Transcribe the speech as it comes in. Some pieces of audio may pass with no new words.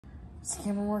Is the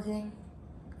camera working?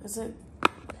 Is it?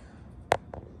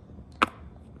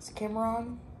 Is the camera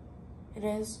on? It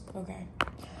is? Okay.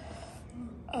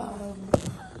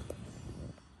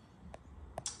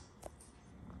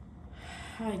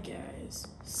 Hi guys.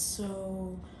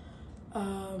 So,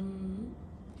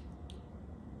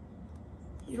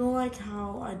 you don't like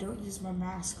how I don't use my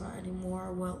mascot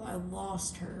anymore? Well, I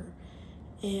lost her.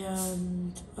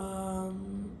 And,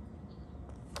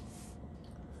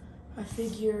 I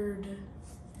figured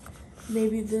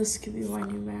maybe this could be my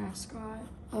new mascot.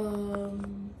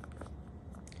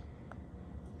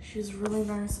 She has really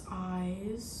nice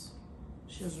eyes.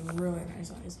 She has really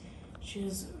nice eyes. She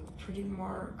has a pretty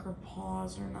mark. Her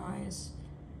paws are nice.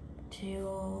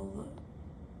 Tail.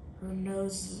 Her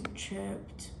nose isn't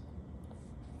chipped.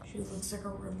 She looks like a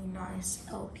really nice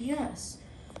LPS.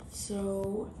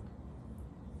 So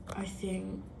I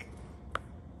think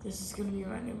this is gonna be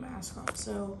my new mascot.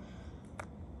 So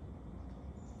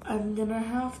I'm gonna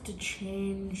have to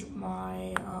change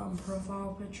my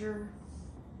profile picture.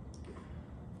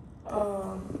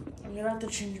 I'm gonna have to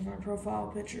change my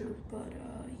profile picture, but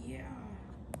yeah.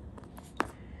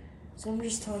 So I'm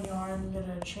just telling you I'm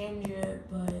gonna change it,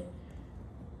 but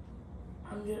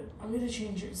I'm gonna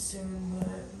change it soon,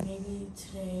 but maybe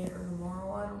today or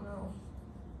tomorrow, I don't know.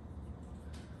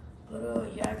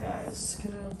 But yeah guys, it's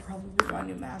gonna probably be my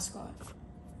new mascot.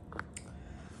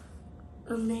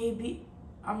 Or maybe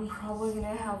I'm probably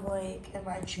gonna have like in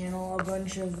my channel a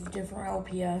bunch of different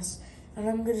LPS, and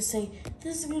I'm gonna say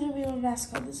this is gonna be my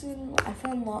mascot. This is gonna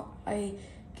be, I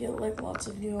get like lots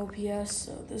of new LPS,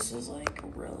 so this is like a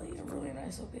really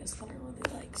nice LPS that I really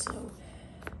like. So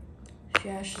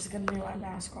yeah, she's gonna be my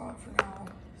mascot for now.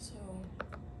 So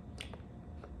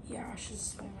yeah,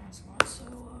 she's my mascot. So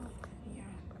yeah,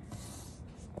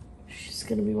 she's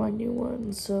gonna be my new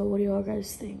one. So what do y'all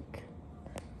guys think?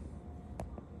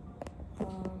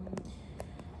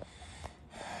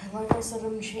 Like I said,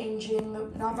 I'm changing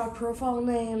not my profile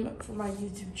name for my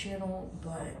YouTube channel,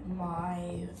 but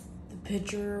the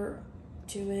picture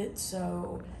to it.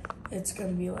 So it's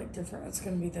gonna be like different. It's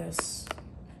gonna be this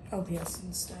LPS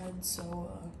instead.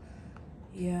 So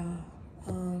yeah.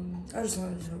 I just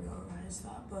wanted to tell y'all guys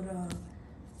that. But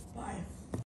bye.